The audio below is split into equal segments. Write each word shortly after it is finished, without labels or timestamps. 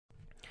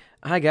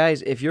Hi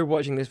guys, if you're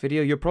watching this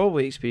video, you're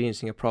probably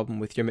experiencing a problem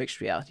with your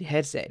mixed reality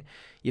headset.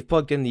 You've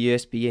plugged in the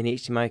USB and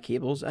HDMI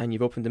cables and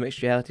you've opened the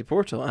mixed reality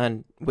portal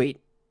and wait,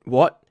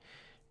 what?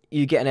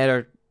 You get an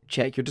error,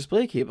 check your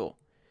display cable.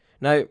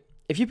 Now,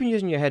 if you've been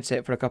using your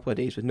headset for a couple of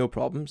days with no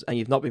problems and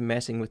you've not been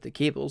messing with the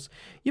cables,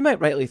 you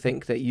might rightly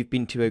think that you've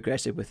been too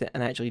aggressive with it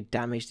and actually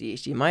damaged the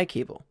HDMI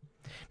cable.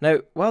 Now,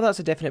 while that's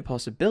a definite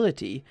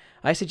possibility,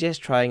 I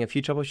suggest trying a few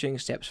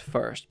troubleshooting steps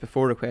first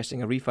before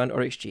requesting a refund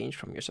or exchange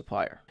from your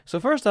supplier. So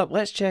first up,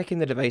 let's check in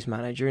the device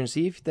manager and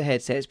see if the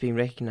headset is being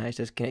recognised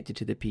as connected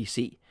to the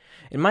PC.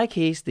 In my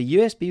case, the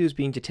USB was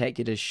being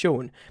detected as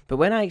shown, but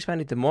when I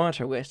expanded the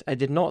monitor list, I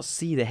did not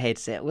see the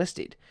headset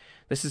listed.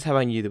 This is how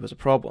I knew there was a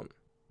problem.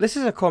 This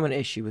is a common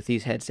issue with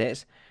these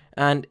headsets,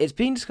 and it's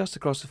being discussed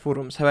across the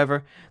forums.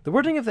 However, the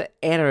wording of the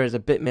error is a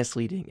bit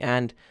misleading,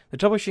 and the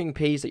troubleshooting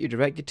page that you're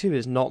directed to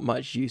is not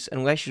much use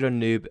unless you're a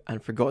noob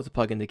and forgot to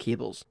plug in the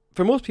cables.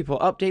 For most people,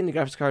 updating the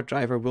graphics card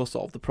driver will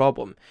solve the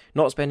problem,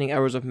 not spending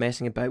hours of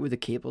messing about with the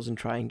cables and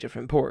trying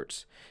different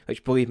ports,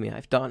 which believe me,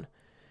 I've done.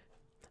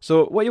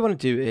 So what you want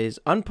to do is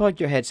unplug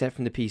your headset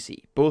from the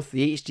PC, both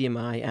the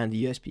HDMI and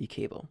the USB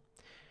cable.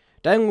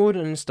 Download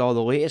and install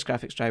the latest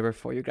graphics driver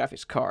for your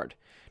graphics card.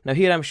 Now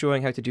here I'm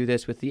showing how to do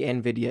this with the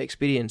NVIDIA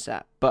Experience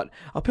app, but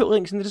I'll put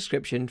links in the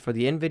description for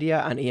the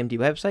NVIDIA and AMD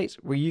websites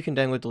where you can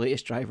download the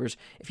latest drivers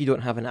if you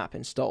don't have an app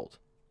installed.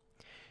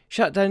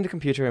 Shut down the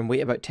computer and wait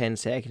about 10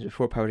 seconds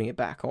before powering it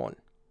back on.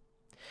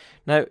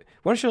 Now,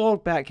 once you're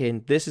logged back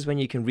in, this is when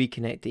you can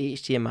reconnect the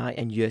HDMI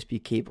and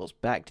USB cables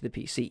back to the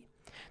PC.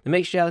 The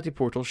mixed reality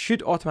portal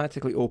should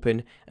automatically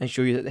open and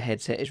show you that the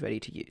headset is ready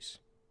to use.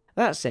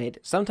 That said,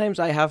 sometimes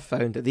I have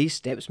found that these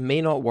steps may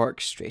not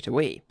work straight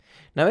away.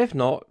 Now if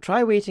not,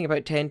 try waiting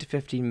about 10 to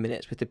 15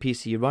 minutes with the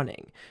PC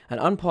running, and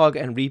unplug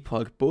and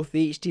replug both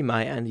the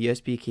HDMI and the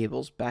USB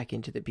cables back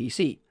into the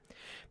PC.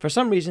 For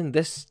some reason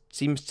this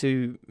seems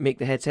to make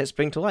the headset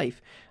spring to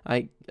life.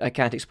 I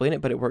can't explain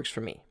it, but it works for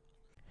me.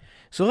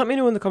 So let me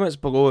know in the comments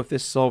below if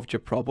this solved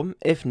your problem.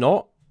 If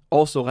not,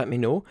 also let me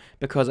know,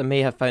 because I may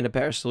have found a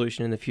better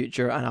solution in the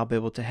future and I'll be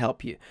able to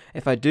help you.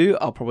 If I do,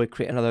 I'll probably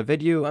create another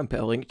video and put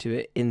a link to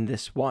it in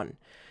this one.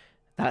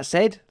 That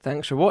said,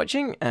 thanks for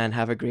watching and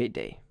have a great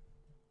day.